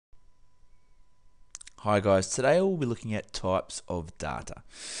Hi guys, today we'll be looking at types of data.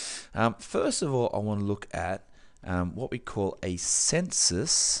 First of all, I want to look at what we call a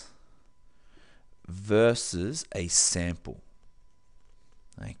census versus a sample.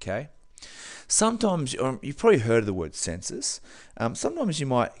 Okay. Sometimes you've probably heard of the word census. Sometimes you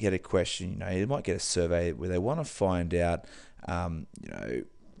might get a question. You might get a survey where they want to find out,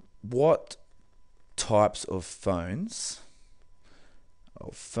 what types of phones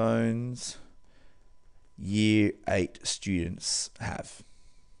Year 8 students have.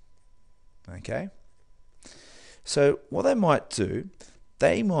 Okay, so what they might do,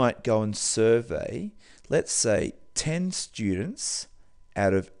 they might go and survey, let's say 10 students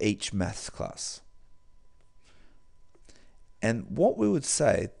out of each maths class. And what we would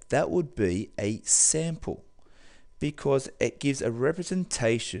say, that would be a sample, because it gives a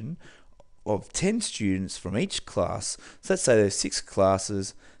representation of 10 students from each class. So let's say there's 6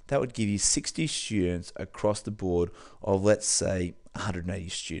 classes. That would give you 60 students across the board of, let's say, 180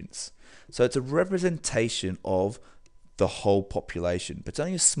 students. So it's a representation of the whole population, but it's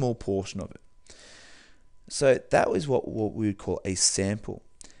only a small portion of it. So that was what we would call a sample.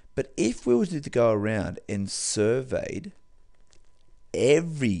 But if we were to go around and surveyed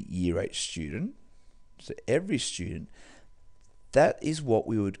every Year 8 student, so every student, that is what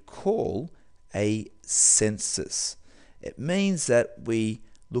we would call a census. It means that we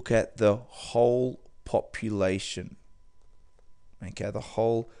look at the whole population. Okay, the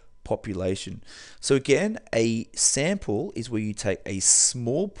whole population. So again, a sample is where you take a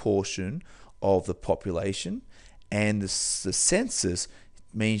small portion of the population, and the census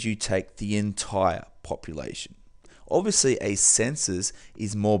means you take the entire population. Obviously, a census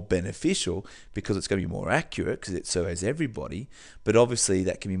is more beneficial because it's going to be more accurate because it surveys everybody, but obviously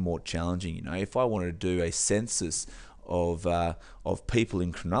that can be more challenging. If I wanted to do a census of people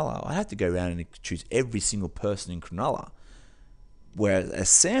in Cronulla, I have to go around and choose every single person in Cronulla. Whereas a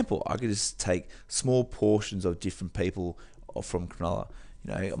sample, I could just take small portions of different people from Cronulla.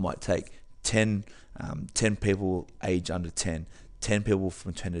 I might take 10 people age under 10, 10 people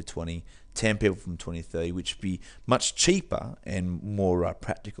from 10 to 20, 10 people from 20 to 30, which would be much cheaper and more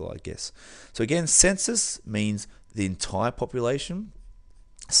practical, I guess. So again, census means the entire population.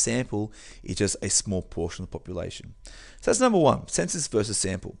 Sample is just a small portion of the population. So that's number one, census versus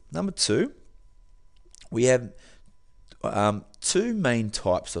sample. Number two, we have two main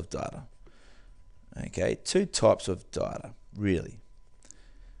types of data. Okay, two types of data, really.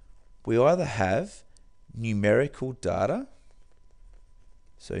 We either have numerical data,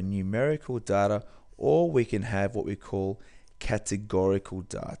 so numerical data, or we can have what we call categorical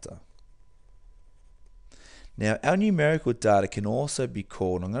data. Now, our numerical data can also be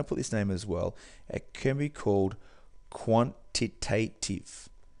called, I'm going to put this name as well, it can be called quantitative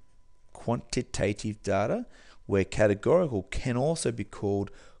data, where categorical can also be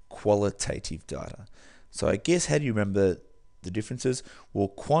called qualitative data. So I guess, how do you remember the differences? Well,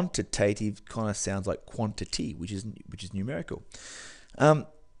 quantitative kind of sounds like quantity, which is numerical.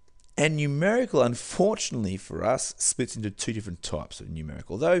 And numerical, unfortunately for us, splits into two different types of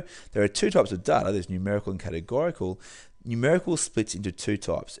numerical. Though there are two types of data, there's numerical and categorical. Numerical splits into two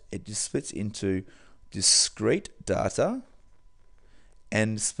types. It just splits into discrete data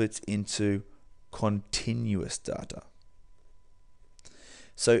and splits into continuous data.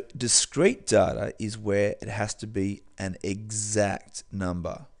 So discrete data is where it has to be an exact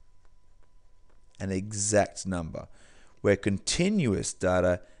number. Where continuous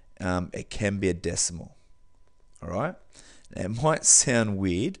data, it can be a decimal. All right. Now, it might sound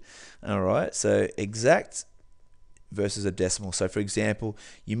weird. All right. So exact versus a decimal. So for example,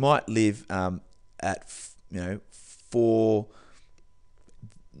 you might live at number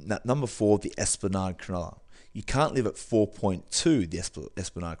 4, the Esplanade Cronulla. You can't live at 4.2, the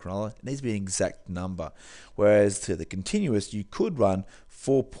Esplanade Cronulla. It needs to be an exact number. Whereas to the continuous, you could run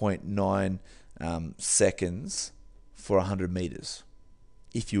 4.9 seconds for 100 meters.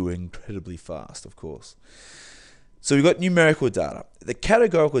 If you were incredibly fast, of course. So we've got numerical data. The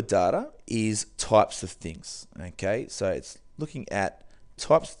categorical data is types of things. Okay, so it's looking at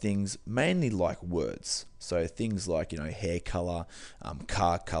types of things, mainly like words. So things like hair color,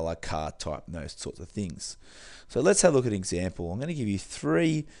 car type, and those sorts of things. So let's have a look at an example. I'm going to give you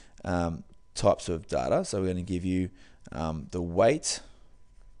 3 types of data. So we're going to give you the weight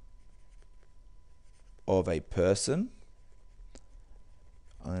of a person.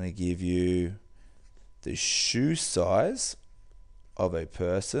 I'm going to give you the shoe size of a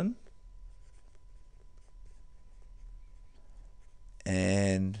person,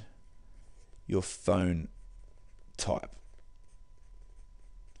 and your phone type.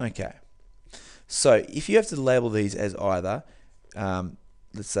 Okay, So if you have to label these as either,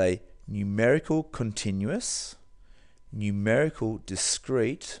 let's say, numerical continuous, numerical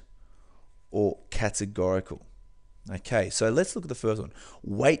discrete, or categorical. Okay, so let's look at the first one,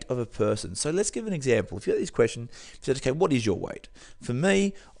 weight of a person. So let's give an example. If you had this question, you said, okay, what is your weight? For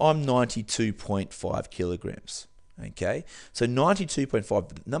me, I'm 92.5 kilograms. Okay, so 92.5,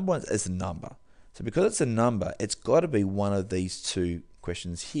 the number one is a number. So because it's a number, it's got to be one of these two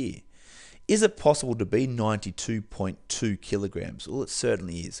questions here. Is it possible to be 92.2 kilograms? Well, it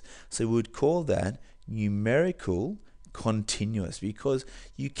certainly is. So we would call that numerical continuous, because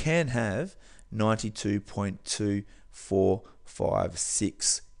you can have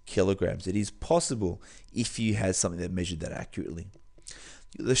 92.2456 kilograms. It is possible if you had something that measured that accurately.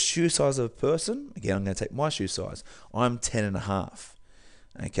 The shoe size of a person, again, I'm going to take my shoe size. I'm 10.5.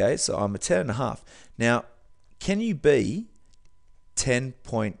 Okay, so I'm a 10.5. Now, can you be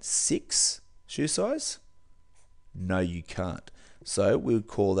 10.6 shoe size? No, you can't. So we would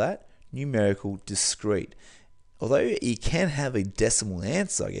call that numerical discrete. Although you can have a decimal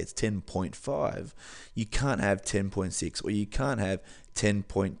answer, it's 10.5, you can't have 10.6 or you can't have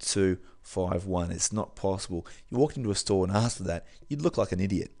 10.251. It's not possible. You walked into a store and asked for that, you'd look like an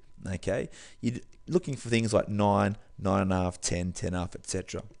idiot. Okay, you're looking for things like 9, 9.5, 10, 10.5,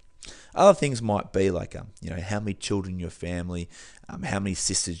 etc. Other things might be like, how many children in your family, how many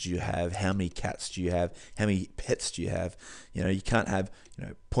sisters do you have, how many cats do you have, how many pets do you have. You can't have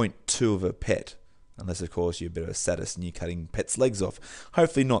 0.2 of a pet, unless of course you're a bit of a sadist and you're cutting pets' legs off.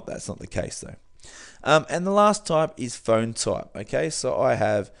 Hopefully not. That's not the case though. And the last type is phone type. Okay, so I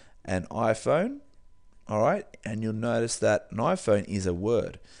have an iPhone. All right, and you'll notice that an iPhone is a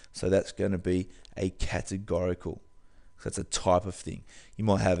word, so that's going to be a categorical. So that's a type of thing. You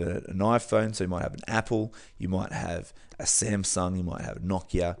might have an iPhone, so you might have an Apple, you might have a Samsung, you might have a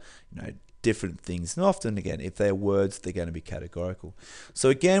Nokia, different things. And often, again, if they're words, they're going to be categorical. So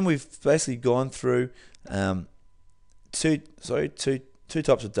again, we've basically gone through two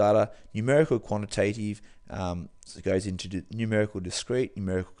types of data: numerical, quantitative. So it goes into numerical discrete,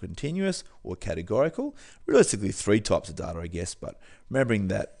 numerical continuous, or categorical. Realistically, three types of data, I guess. But remembering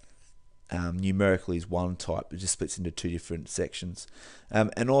that numerical is one type, it just splits into two different sections,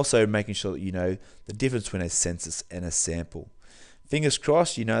 and also making sure that you know the difference between a census and a sample. Fingers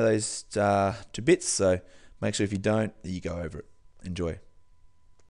crossed, you know those two bits. So make sure if you don't, that you go over it. Enjoy.